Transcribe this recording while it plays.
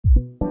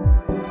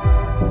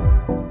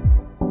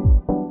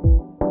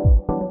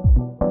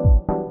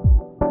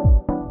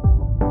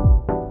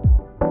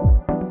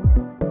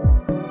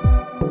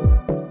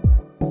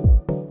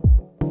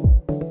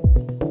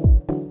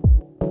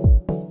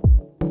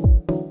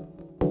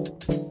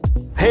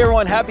Hey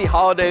everyone, happy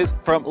holidays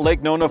from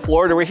Lake Nona,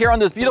 Florida. We're here on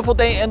this beautiful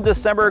day in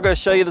December. We're going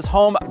to show you this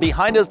home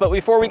behind us. But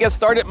before we get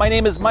started, my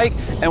name is Mike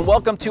and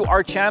welcome to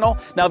our channel.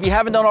 Now, if you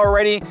haven't done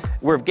already,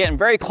 we're getting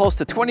very close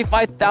to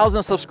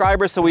 25,000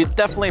 subscribers. So we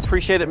definitely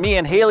appreciate it. Me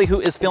and Haley,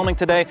 who is filming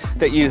today,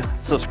 that you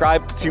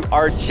subscribe to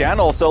our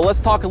channel. So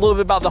let's talk a little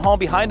bit about the home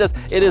behind us.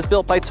 It is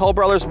built by Toll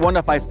Brothers, one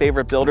of my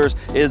favorite builders.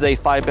 It is a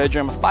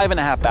 5-bedroom,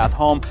 5.5 bath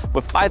home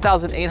with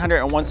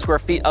 5,801 square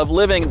feet of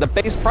living. The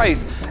base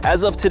price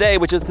as of today,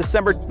 which is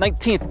December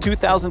 19th,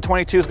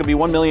 2022, is going to be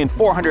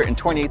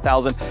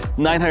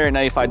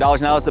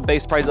 $1,428,995. Now that's the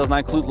base price. Does not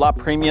include lot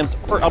premiums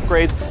or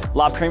upgrades.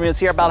 Lot premiums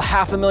here about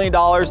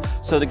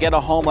 $500,000. So to get a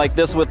home like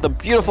this with the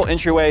beautiful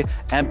entryway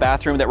and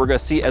bathroom that we're going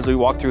to see as we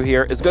walk through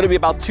here is going to be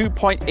about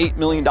 $2.8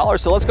 million.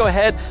 So let's go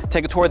ahead,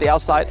 take a tour of the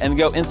outside and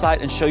go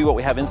inside and show you what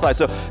we have inside.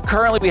 So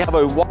currently we have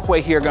a walkway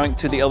here going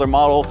to the other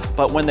model,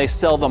 but when they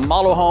sell the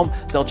model home,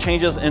 they'll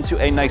change this into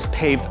a nice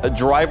paved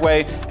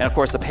driveway. And of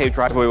course the paved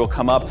driveway will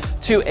come up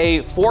to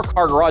a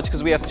 4-car garage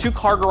because we have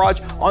 2-car garage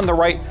on the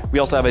right. We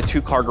also have a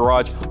 2-car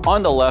garage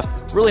on the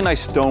left. Really nice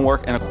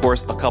stonework and of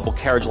course a couple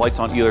carriage lights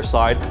on either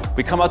side.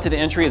 We come out to the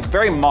entry. It's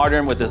very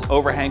modern with this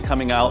overhang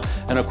coming out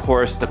and of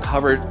course the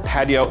covered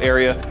patio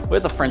area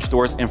with the French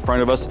doors in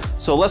front of us.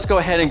 So let's go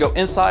ahead and go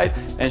inside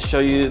and show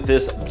you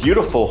this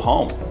beautiful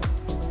home.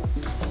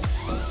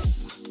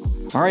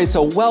 All right,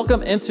 so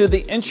welcome into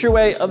the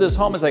entryway of this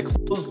home as I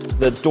close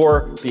the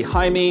door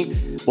behind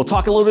me. We'll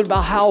talk a little bit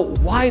about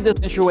why this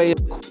entryway,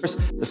 of course,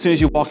 as soon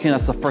as you walk in,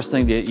 that's the first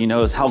thing that you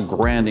know is how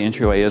grand the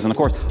entryway is. And of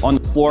course, on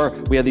the floor,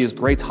 we have these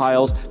gray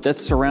tiles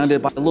that's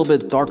surrounded by a little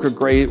bit darker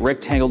gray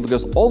rectangle that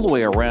goes all the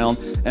way around.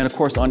 And of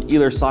course, on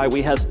either side,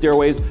 we have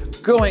stairways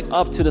going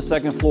up to the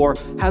second floor,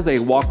 has a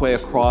walkway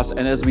across.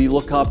 And as we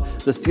look up,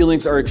 the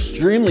ceilings are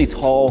extremely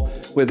tall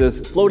with this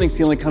floating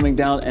ceiling coming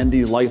down and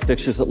these light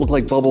fixtures that look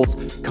like bubbles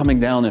coming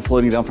down and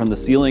floating down from the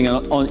ceiling.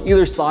 And on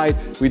either side,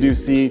 we do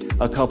see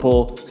a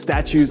couple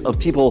statues of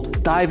people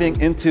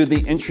diving into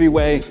the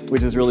entryway,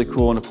 which is really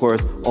cool. And of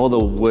course, all the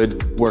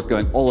wood work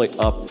going all the way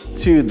up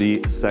to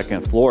the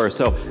second floor.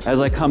 So as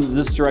I come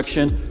this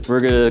direction, we're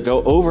gonna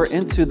go over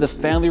into the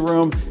family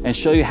room and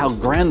show you how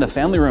grand the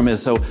family room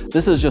is. So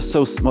this is just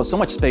so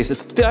much space.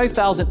 It's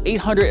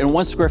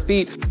 5,801 square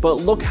feet,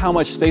 but look how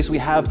much space we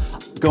have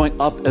going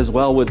up as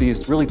well with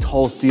these really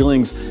tall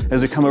ceilings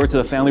as we come over to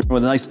the family room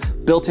with a nice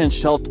built-in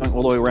shelf going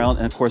all the way around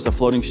and of course the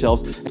floating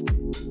shelves.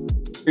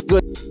 A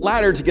good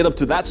ladder to get up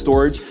to that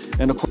storage.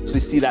 And of course we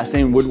see that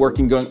same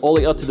woodworking going all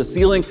the way up to the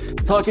ceiling.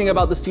 Talking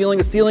about the ceiling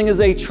is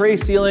a tray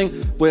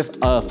ceiling with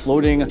a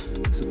floating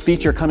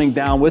feature coming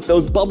down with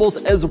those bubbles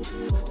as well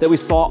that we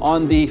saw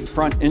on the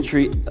front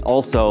entry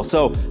also.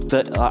 So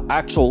the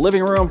actual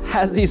living room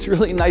has these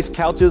really nice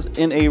couches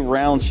in a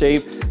round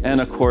shape. And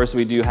of course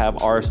we do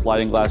have our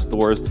sliding glass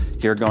doors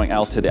here going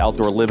out to the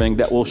outdoor living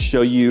that we'll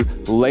show you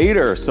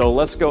later. So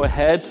let's go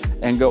ahead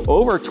and go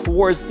over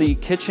towards the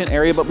kitchen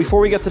area. But before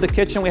we get to the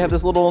kitchen, we have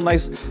this little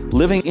nice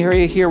living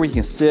area here where you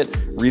can sit,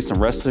 read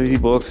some recipe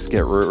books,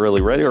 get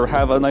really ready, or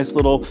have a nice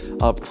little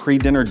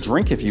pre-dinner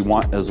drink if you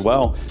want as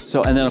well.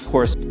 So, and then of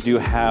course we do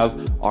have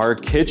our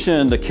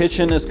kitchen. The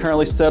kitchen is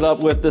currently set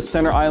up with the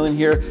center island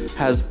here,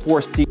 has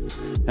 4 seats,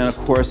 and of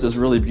course this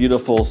really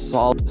beautiful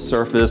solid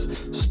surface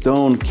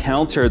stone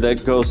counter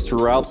that goes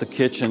throughout the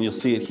kitchen. You'll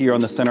see it here on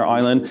the center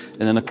island.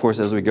 And then of course,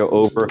 as we go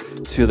over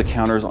to the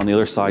counters on the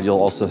other side, you'll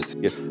also see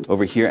it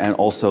over here. And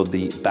also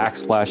the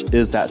backsplash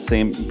is that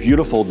same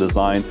beautiful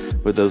design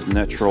with those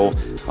natural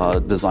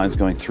designs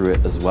going through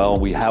it as well.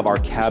 We have our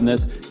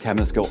cabinets.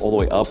 Cabinets go all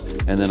the way up.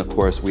 And then of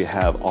course, we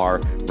have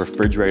our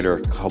refrigerator,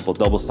 a couple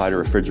double-sided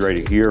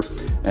refrigerator here.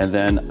 And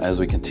then as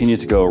we continue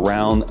to go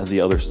around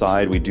the other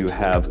side, we do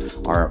have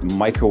our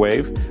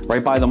microwave.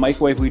 Right by the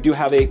microwave, we do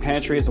have a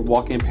pantry. It's a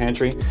walk-in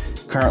pantry.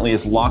 Currently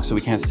it's locked so we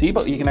can't see,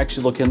 but you can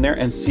actually look in there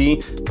and see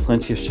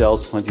plenty of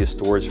shelves, plenty of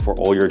storage for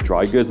all your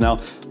dry goods. Now,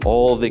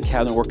 all the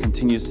cabinet work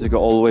continues to go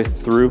all the way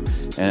through.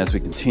 And as we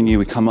continue,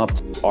 we come up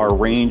to our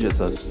range. It's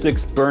a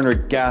 6-burner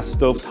gas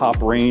stove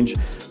top range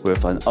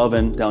with an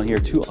oven down here,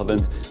 2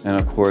 ovens, and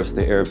of course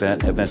the air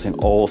vent venting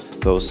all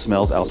those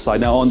smells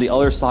outside. Now on the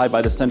other side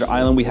by the center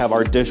island, we have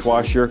our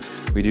dishwasher.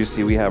 We do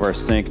see we have our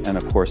sink and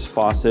of course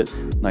faucet,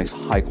 nice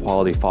high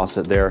quality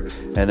faucet there.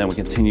 And then we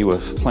continue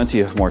with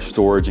plenty of more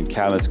storage and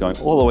cabinets going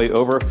all the way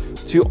over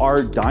to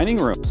our dining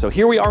room. So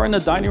here we are in the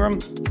dining room.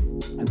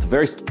 It's a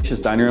very spacious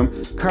dining room,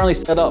 currently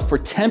set up for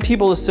 10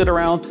 people to sit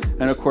around.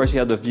 And of course you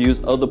have the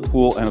views of the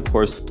pool and of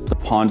course the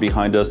pond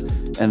behind us.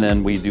 And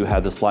then we do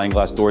have the sliding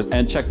glass doors.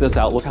 And check this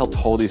out, look how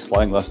tall these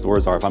sliding glass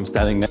doors are. If I'm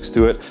standing next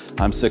to it,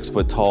 I'm 6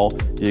 foot tall.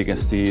 You can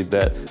see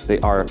that they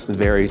are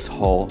very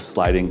tall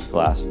sliding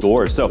glass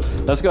doors. So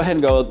let's go ahead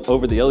and go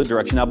over the other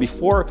direction. Now,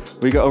 before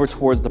we go over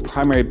towards the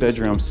primary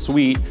bedroom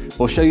suite,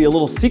 we'll show you a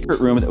little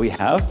secret room that we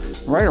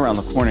have right around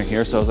the corner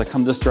here. So as I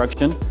come this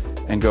direction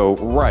and go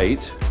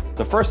right,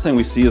 the first thing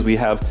we see is we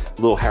have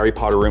a little Harry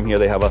Potter room here.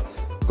 They have a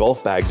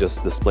golf bag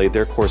just displayed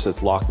there. Of course,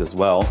 it's locked as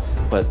well,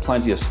 but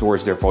plenty of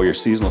storage there for all your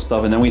seasonal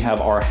stuff. And then we have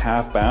our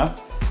half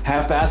bath.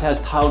 Half bath has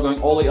tile going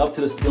all the way up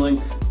to the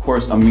ceiling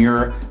course, a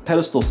mirror,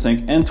 pedestal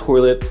sink, and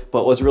toilet.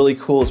 But what's really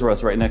cool is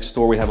right next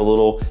door, we have a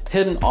little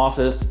hidden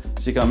office.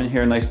 So you come in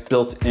here, nice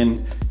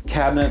built-in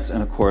cabinets,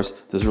 and of course,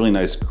 this really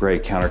nice gray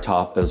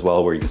countertop as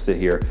well, where you can sit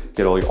here,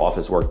 get all your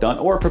office work done,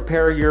 or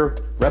prepare your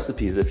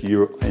recipes if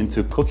you're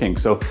into cooking.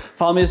 So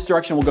follow me this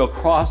direction, we'll go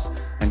across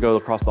and go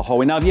across the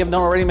hallway. Now, if you haven't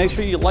done already, make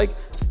sure you like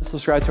and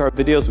subscribe to our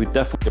videos. We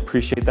definitely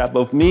appreciate that.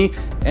 Both me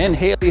and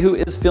Haley, who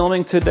is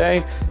filming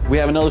today. We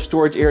have another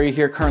storage area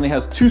here, currently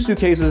has 2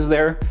 suitcases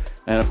there.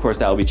 And of course,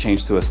 that will be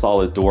changed to a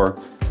solid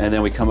door. And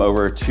then we come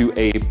over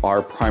to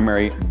our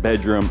primary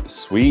bedroom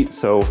suite.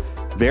 So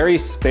very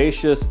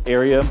spacious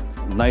area,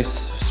 nice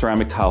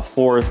ceramic tile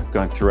floor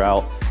going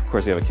throughout. Of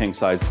course, we have a king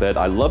size bed.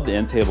 I love the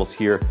end tables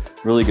here,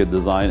 really good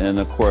design. And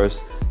of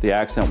course, the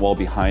accent wall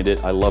behind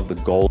it. I love the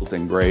golds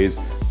and grays,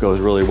 goes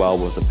really well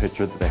with the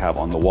picture that they have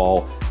on the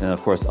wall. And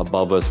of course,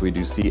 above us, we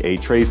do see a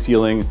tray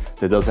ceiling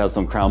that does have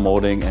some crown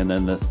molding, and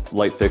then this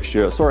light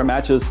fixture sort of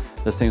matches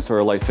the same sort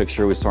of light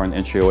fixture we saw in the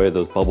entryway,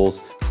 those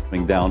bubbles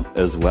coming down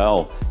as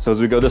well. So as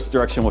we go this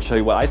direction, we'll show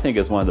you what I think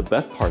is one of the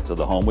best parts of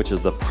the home, which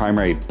is the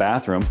primary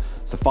bathroom.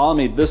 So follow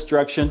me this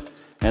direction.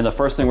 And the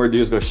first thing we're gonna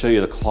do is go show you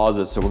the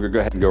closet. So we're gonna go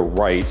ahead and go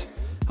right.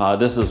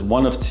 This is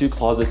one of 2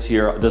 closets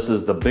here. This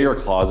is the bigger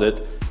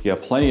closet. You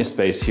have plenty of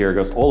space here. It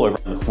goes all over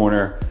in the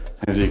corner,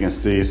 as you can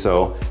see.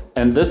 So,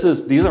 and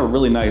these are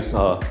really nice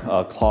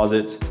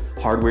closet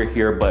hardware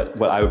here, but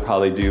what I would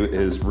probably do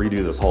is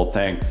redo this whole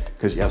thing,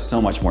 because you have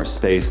so much more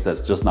space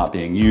that's just not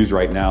being used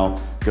right now.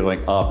 Going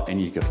up, and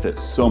you can fit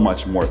so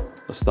much more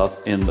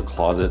stuff in the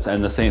closets.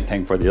 And the same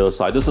thing for the other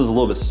side. This is a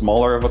little bit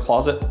smaller of a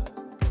closet,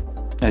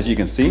 as you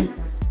can see.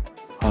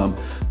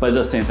 But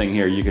the same thing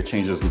here, you could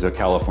change this into a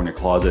California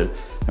closet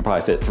and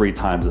probably fit 3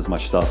 times as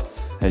much stuff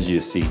as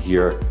you see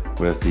here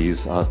with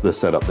these the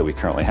setup that we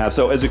currently have.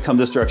 So as we come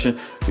this direction,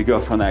 we go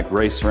from that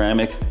gray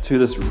ceramic to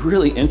this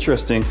really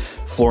interesting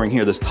flooring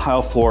here, this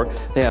tile floor.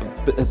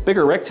 It's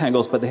bigger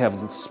rectangles, but they have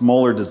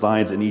smaller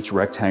designs in each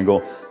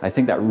rectangle. I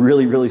think that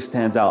really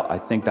stands out. I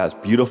think that's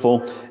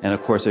beautiful. And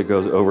of course, it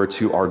goes over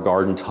to our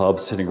garden tub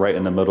sitting right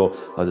in the middle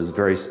of this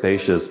very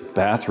spacious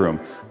bathroom.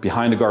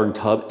 Behind the garden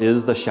tub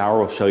is the shower.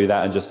 We'll show you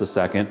that in just a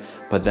second.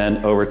 But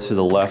then over to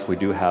the left, we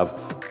do have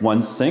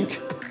 1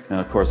 sink. And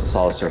of course, the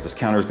solid surface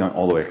counters going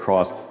all the way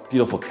across,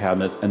 beautiful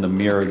cabinets, and the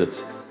mirror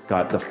that's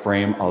got the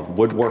frame of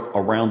woodwork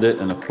around it.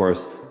 And of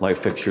course, light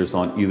fixtures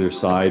on either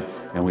side.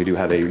 And we do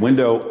have a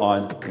window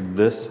on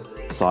this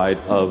side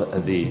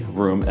of the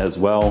room as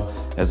well.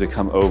 As we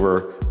come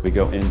over, we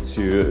go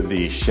into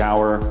the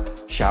shower.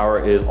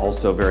 Shower is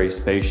also very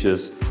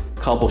spacious.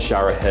 Couple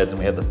shower heads, and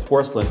we have the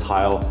porcelain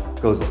tile,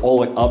 goes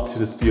all the way up to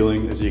the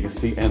ceiling, as you can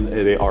see, and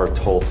they are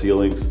tall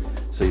ceilings.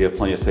 So you have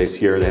plenty of space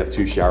here. They have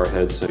 2 shower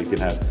heads, so you can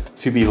have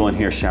 2 people in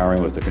here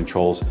showering with the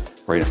controls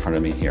right in front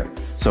of me here.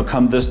 So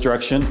come this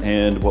direction,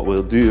 and what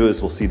we'll do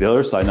is we'll see the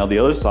other side. Now the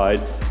other side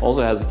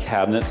also has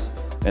cabinets,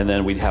 and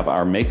then we have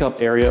our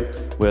makeup area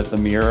with the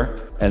mirror,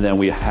 and then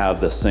we have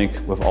the sink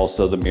with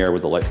also the mirror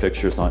with the light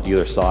fixtures on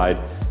either side.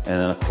 And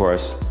then of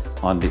course,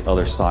 on the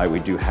other side, we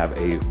do have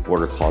a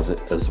border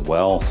closet as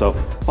well. So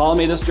follow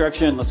me this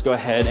direction. Let's go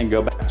ahead and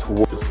go back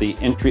towards the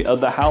entry of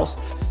the house.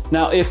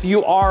 Now, if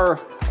you are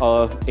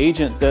an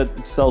agent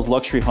that sells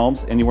luxury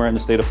homes anywhere in the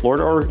state of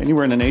Florida or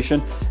anywhere in the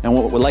nation and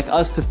would like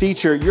us to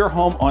feature your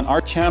home on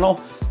our channel,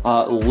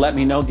 let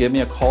me know. Give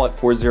me a call at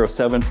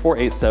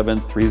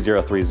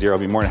 407-487-3030. I'll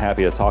be more than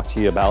happy to talk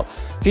to you about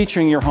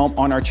featuring your home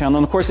on our channel.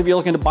 And of course, if you're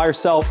looking to buy or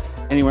sell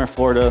anywhere in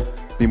Florida,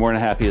 be more than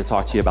happy to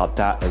talk to you about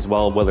that as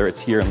well, whether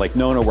it's here in Lake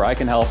Nona where I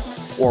can help,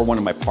 or one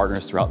of my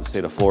partners throughout the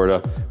state of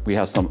Florida. We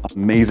have some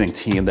amazing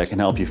team that can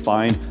help you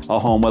find a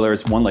home, whether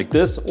it's one like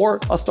this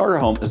or a starter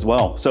home as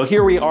well. So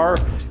here we are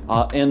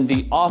in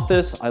the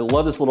office. I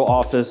love this little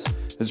office.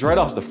 It's right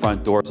off the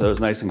front door, so it's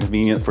nice and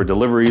convenient for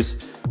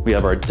deliveries. We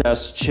have our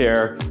desk,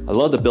 chair. I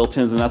love the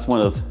built-ins, and that's one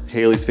of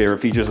Haley's favorite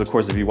features. Of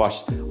course, if you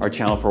watched our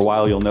channel for a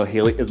while, you'll know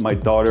Haley is my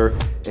daughter,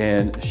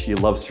 and she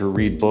loves to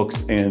read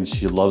books, and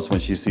she loves when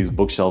she sees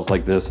bookshelves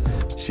like this.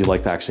 She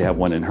likes to actually have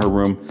one in her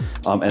room.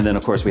 And then,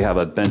 of course, we have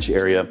a bench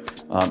area,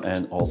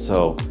 and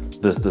also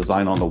this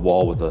design on the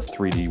wall with the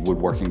 3D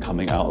woodworking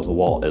coming out of the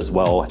wall as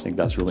well. I think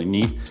that's really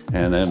neat.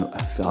 And then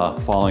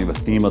following the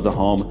theme of the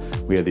home,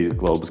 we have these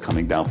globes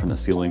coming down from the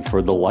ceiling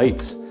for the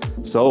lights.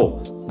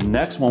 So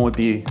next one would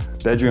be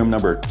bedroom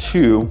number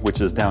 2,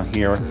 which is down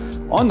here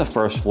on the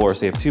first floor.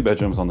 So you have 2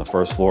 bedrooms on the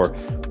first floor.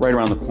 Right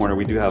around the corner,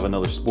 we do have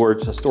another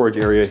storage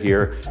area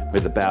here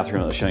with the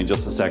bathroom. I'll show you in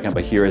just a second,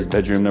 but here is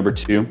bedroom number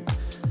 2.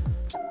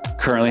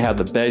 Currently have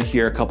the bed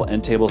here, a couple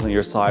end tables on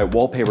your side,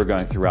 wallpaper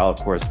going throughout,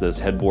 of course, this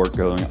headboard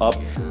going up.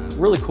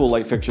 Really cool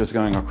light fixtures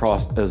going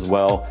across as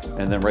well.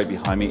 And then right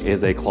behind me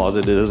is a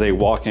closet. It is a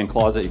walk-in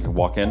closet. You can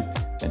walk in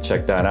and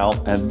check that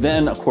out. And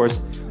then, of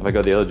course, if I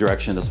go the other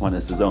direction, this one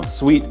is his own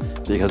suite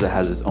because it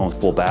has its own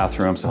full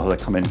bathroom. So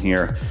as I come in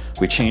here,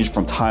 we changed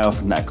from tile,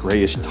 from that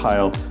grayish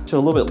tile to a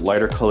little bit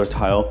lighter color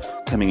tile.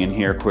 Coming in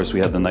here, of course, we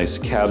have the nice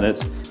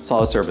cabinets,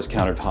 solid surface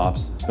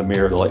countertops, the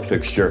mirror, the light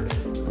fixture.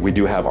 We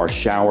do have our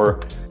shower.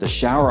 The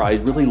shower, I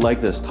really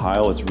like this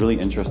tile. It's really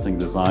interesting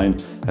design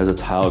as the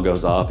tile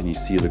goes up and you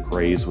see the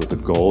grays with the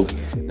gold,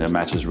 and it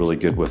matches really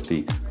good with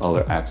the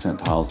other accent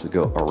tiles that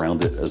go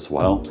around it as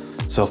well.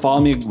 So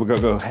follow me, we're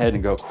gonna go ahead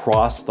and go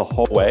across the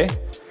hallway.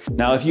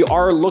 Now, if you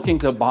are looking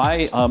to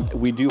buy,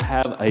 we do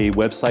have a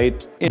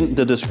website in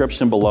the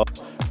description below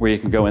where you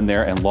can go in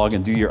there and log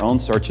and do your own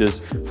searches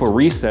for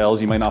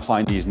resales. You might not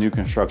find these new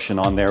construction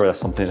on there. That's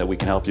something that we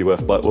can help you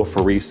with, but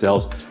for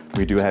resales,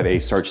 we do have a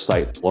search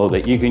site below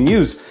that you can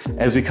use.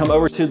 As we come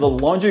over to the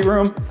laundry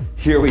room,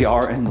 here we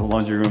are in the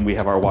laundry room. We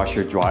have our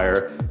washer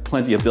dryer,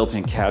 plenty of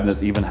built-in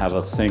cabinets, even have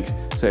a sink.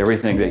 So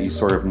everything that you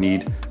sort of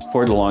need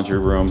for the laundry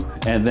room.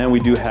 And then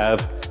we do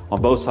have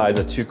on both sides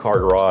a 2-car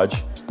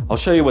garage. I'll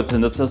show you what's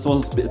in this.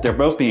 They're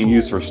both being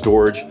used for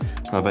storage.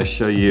 If I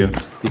show you,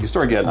 you can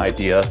sort of get an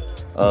idea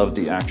of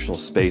the actual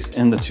space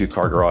in the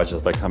 2-car garage.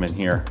 If I come in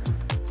here,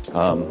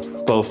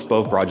 both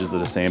garages are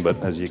the same,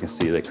 but as you can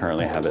see, they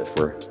currently have it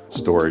for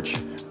storage.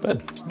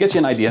 But get you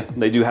an idea.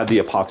 They do have the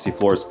epoxy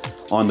floors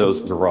on those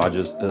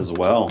garages as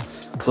well.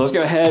 So let's go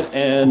ahead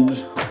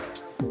and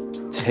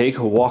take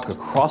a walk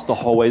across the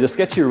hallway. This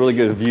gets you a really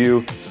good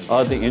view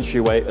of the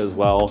entryway as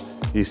well.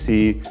 You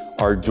see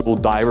our dual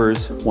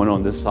divers, one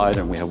on this side,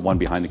 and we have one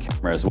behind the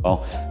camera as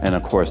well. And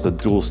of course, the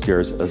dual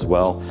stairs as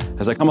well.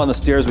 As I come on the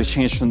stairs, we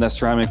changed from that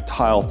ceramic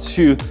tile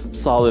to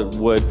solid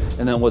wood.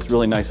 And then what's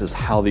really nice is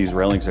how these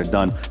railings are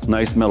done.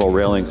 Nice metal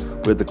railings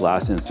with the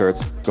glass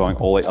inserts going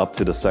all the way up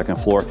to the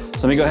 2nd floor.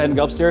 So let me go ahead and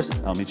go upstairs.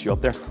 I'll meet you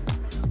up there.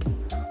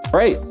 All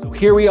right, so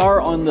here we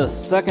are on the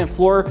 2nd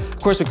floor. Of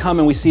course, we come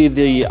and we see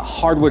the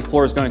hardwood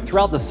floors going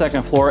throughout the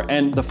 2nd floor.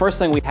 And the first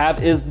thing we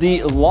have is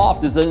the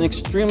loft. It's an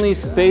extremely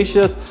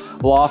spacious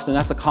loft, and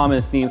that's a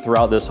common theme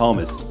throughout this home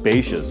is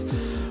spacious.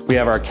 We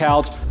have our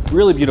couch,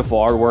 really beautiful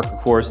artwork, of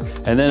course.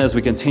 And then as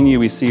we continue,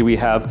 we see we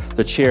have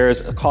the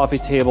chairs, a coffee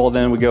table.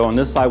 Then we go on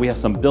this side, we have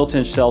some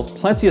built-in shelves,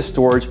 plenty of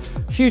storage,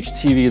 huge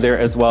TV there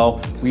as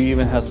well. We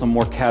even have some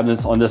more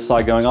cabinets on this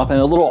side going up and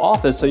a little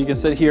office so you can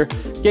sit here,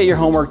 get your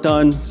homework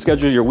done,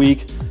 schedule your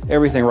week,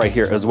 everything right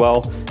here as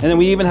well. And then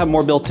we even have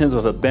more built-ins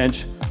with a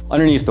bench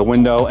underneath the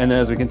window. And then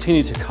as we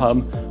continue to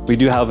come, we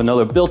do have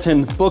another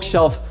built-in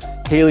bookshelf,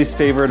 Haley's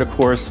favorite, of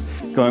course,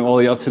 going all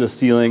the way up to the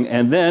ceiling.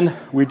 And then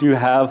we do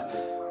have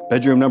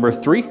bedroom number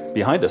 3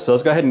 behind us. So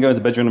let's go ahead and go into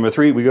bedroom number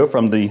 3. We go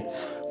from the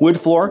wood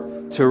floor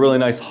to a really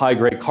nice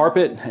high-grade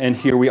carpet. And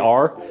here we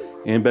are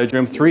in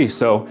bedroom 3.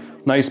 So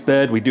nice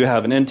bed. We do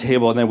have an end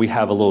table, and then we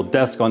have a little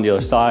desk on the other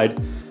side.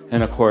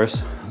 And of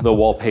course, the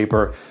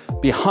wallpaper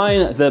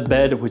behind the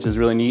bed, which is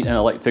really neat, and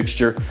a light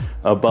fixture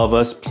above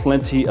us.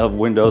 Plenty of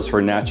windows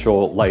for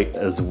natural light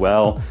as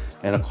well.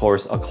 And of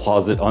course, a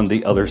closet on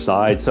the other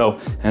side. So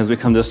as we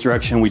come this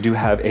direction, we do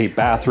have a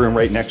bathroom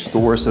right next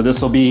door. So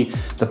this will be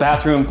the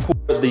bathroom for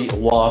the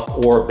loft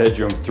or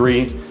bedroom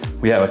 3.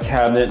 We have a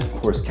cabinet,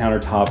 of course,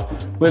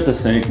 countertop with a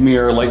sink,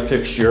 mirror, light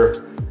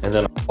fixture, and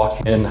then a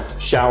walk-in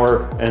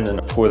shower, and then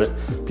a toilet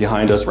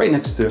behind us right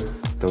next to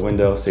the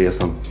window. So you have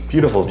some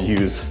beautiful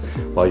views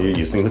while you're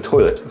using the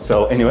toilet.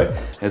 So anyway,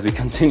 as we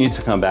continue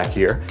to come back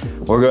here,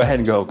 we'll go ahead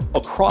and go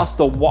across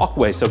the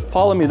walkway. So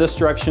follow me this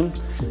direction.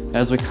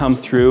 As we come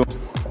through,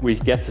 we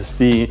get to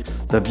see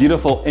the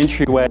beautiful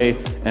entryway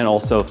and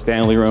also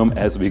family room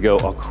as we go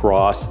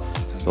across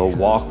the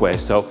walkway.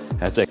 So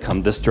as I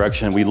come this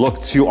direction, we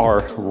look to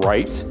our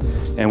right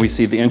and we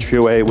see the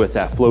entryway with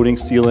that floating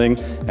ceiling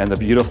and the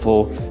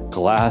beautiful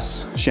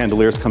glass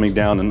chandeliers coming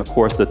down, and of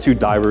course the 2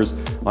 divers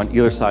on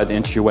either side of the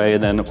entryway.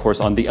 And then of course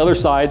on the other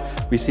side,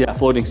 we see that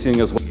floating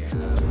ceiling as well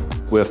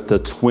with the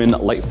twin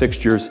light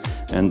fixtures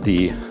and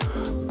the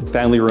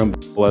family room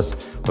below us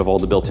with all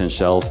the built-in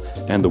shelves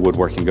and the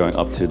woodworking going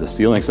up to the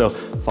ceiling. So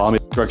follow me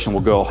in the direction.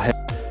 We'll go ahead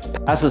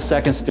past the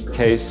 2nd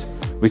staircase.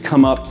 We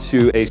come up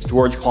to a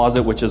storage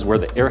closet, which is where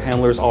the air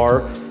handlers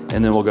are.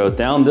 And then we'll go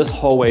down this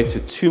hallway to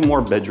 2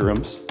 more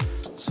bedrooms.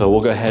 So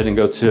we'll go ahead and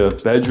go to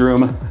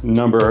bedroom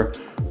number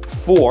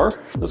 4.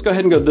 Let's go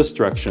ahead and go this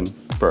direction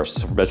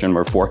first. So for bedroom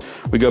number 4,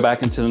 we go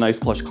back into the nice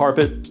plush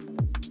carpet.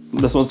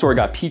 This one's sort of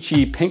got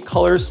peachy pink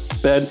colors,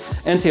 bed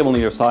and table on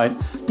either side.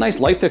 Nice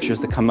light fixtures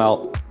that come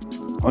out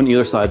on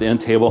either side of the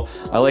end table.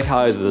 I like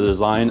how the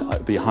design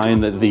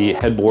behind the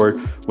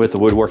headboard with the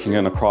woodworking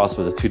going across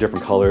with the 2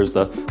 different colors,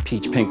 the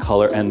peach pink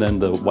color and then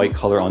the white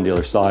color on the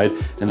other side.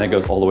 And that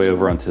goes all the way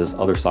over onto this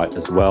other side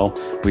as well.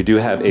 We do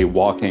have a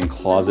walk-in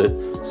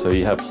closet, so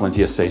you have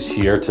plenty of space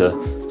here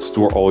to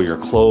store all your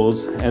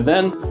clothes. And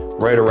then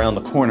right around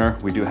the corner,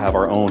 we do have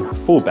our own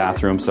full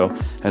bathroom. So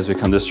as we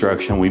come this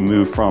direction, we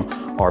move from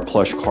our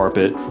plush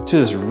carpet to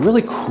this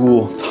really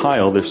cool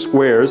tile. They're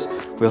squares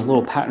with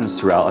little patterns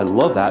throughout. I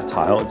love that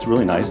tile, it's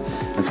really nice.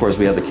 And of course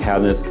we have the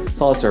cabinets,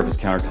 solid surface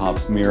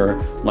countertops,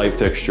 mirror, light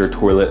fixture,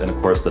 toilet, and of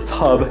course the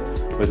tub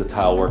with the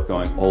tile work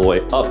going all the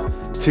way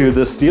up to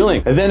the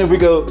ceiling. And then if we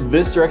go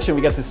this direction,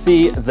 we get to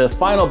see the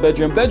final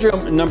bedroom,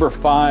 bedroom number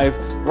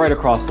 5, right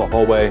across the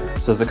hallway.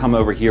 So as I come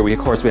over here, of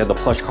course we have the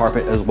plush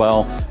carpet as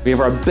well. We have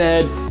our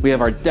bed, we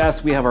have our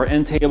desk, we have our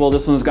end table.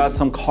 This one's got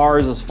some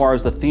cars as far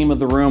as the theme of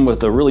the room,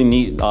 with a really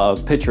neat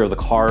picture of the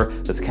car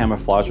that's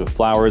camouflaged with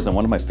flowers, and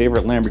one of my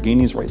favorite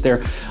Lamborghinis right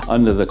there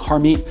under the car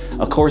meat.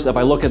 Of course, if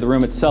I look at the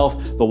room itself,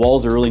 the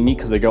walls are really neat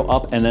because they go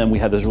up, and then we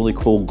have this really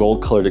cool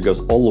gold color that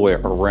goes all the way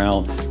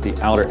around the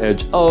outer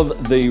edge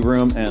of the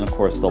room, and of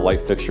course the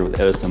light fixture with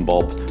Edison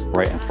bulbs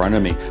right in front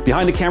of me.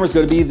 Behind the camera is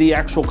going to be the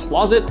actual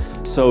closet,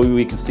 so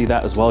we can see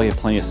that as well. You have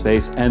plenty of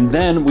space. And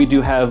then we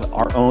do have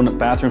our own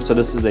bathroom. So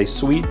this is a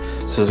suite.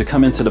 So as we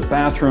come into the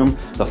bathroom,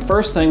 the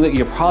first thing that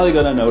you're probably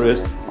going to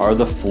notice are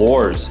the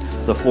floors.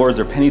 The floors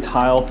are penny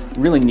tile,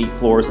 really neat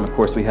floors, and of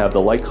course we have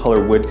the light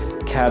color wood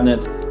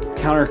cabinets,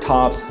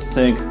 countertops,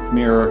 sink,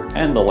 mirror,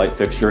 and the light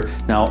fixture.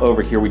 Now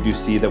over here we do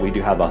see that we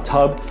do have a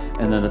tub,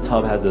 and then the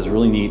tub has this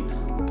really neat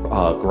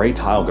gray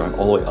tile going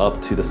all the way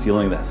up to the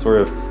ceiling that's sort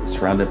of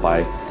surrounded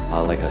by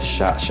like a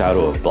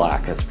shadow of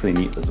black. That's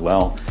pretty neat as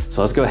well.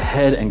 So let's go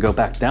ahead and go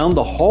back down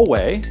the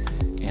hallway,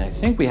 and I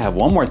think we have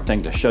one more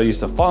thing to show you,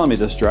 so follow me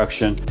this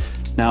direction.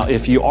 Now,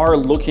 if you are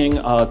looking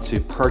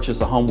to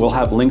purchase a home, we'll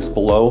have links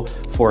below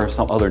for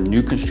some other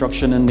new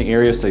construction in the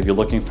area. So if you're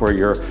looking for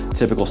your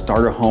typical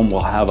starter home,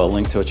 we'll have a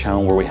link to a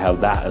channel where we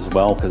have that as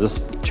well, because this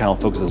channel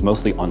focuses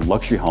mostly on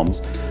luxury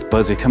homes.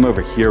 But as we come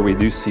over here, we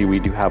do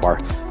have our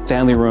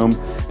family room,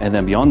 and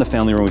then beyond the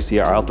family room, we see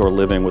our outdoor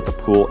living with the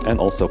pool and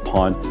also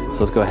pond. So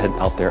let's go ahead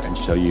out there and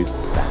show you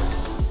that.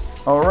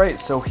 All right,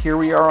 so here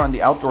we are on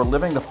the outdoor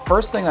living. The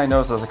first thing I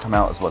notice as I come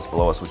out is what's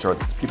below us, which are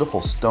beautiful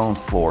stone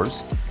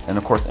floors. And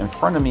of course, in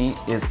front of me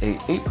is a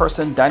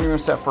 8-person dining room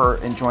set for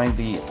enjoying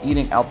the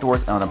eating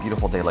outdoors on a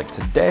beautiful day like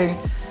today.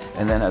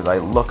 And then as I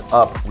look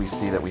up, we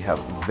see that we have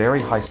very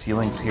high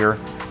ceilings here,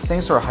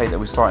 same sort of height that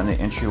we saw in the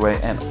entryway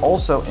and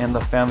also in the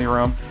family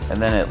room.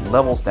 And then it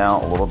levels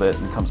down a little bit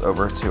and comes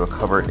over to a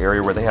covered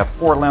area where they have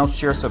 4 lounge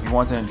chairs. So if you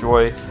want to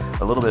enjoy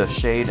a little bit of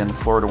shade in the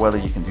Florida weather,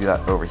 you can do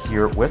that over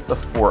here with the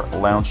 4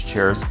 lounge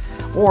chairs.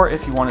 Or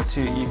if you wanted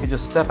to, you could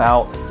just step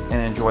out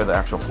and enjoy the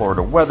actual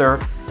Florida weather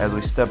as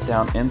we step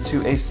down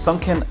into a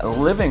sunken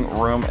living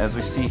room as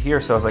we see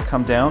here. So as I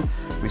come down,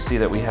 we see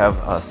that we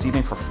have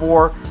seating for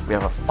 4. We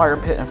have a fire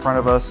pit in front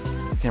of us.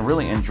 You can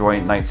really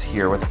enjoy nights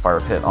here with the fire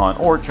pit on,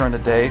 or during the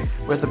day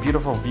with a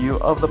beautiful view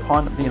of the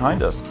pond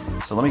behind us.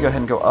 So let me go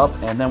ahead and go up,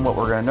 and then what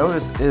we're going to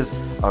notice is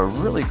a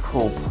really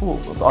cool pool,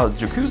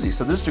 jacuzzi.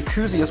 So this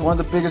jacuzzi is one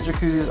of the biggest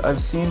jacuzzis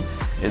I've seen.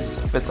 It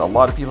fits a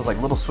lot of people's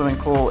like little swimming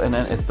pool, and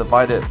then it's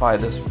divided by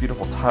this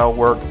beautiful tile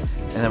work.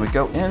 And then we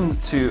go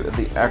into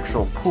the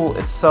actual pool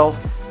itself.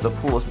 The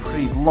pool is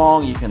pretty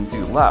long. You can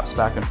do laps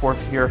back and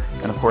forth here.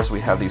 And of course, we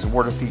have these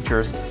water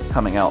features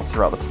coming out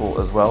throughout the pool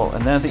as well.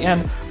 And then at the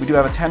end, we do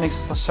have a tanning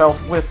shelf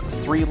with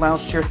 3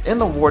 lounge chairs in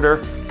the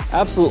water.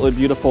 Absolutely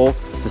beautiful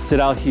to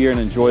sit out here and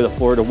enjoy the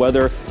Florida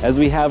weather as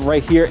we have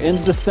right here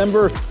in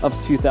December of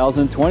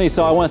 2020.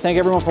 So I want to thank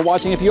everyone for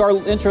watching. If you are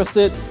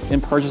interested in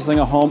purchasing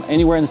a home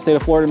anywhere in the state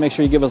of Florida, make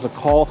sure you give us a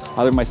call.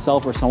 Either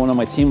myself or someone on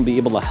my team will be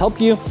able to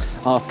help you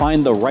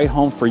find the right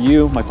home for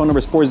you. My phone number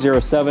is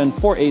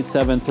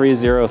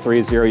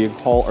 407-487-3030. You can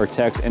call or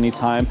text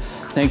anytime.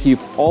 Thank you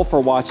all for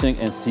watching,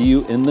 and see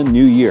you in the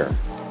new year.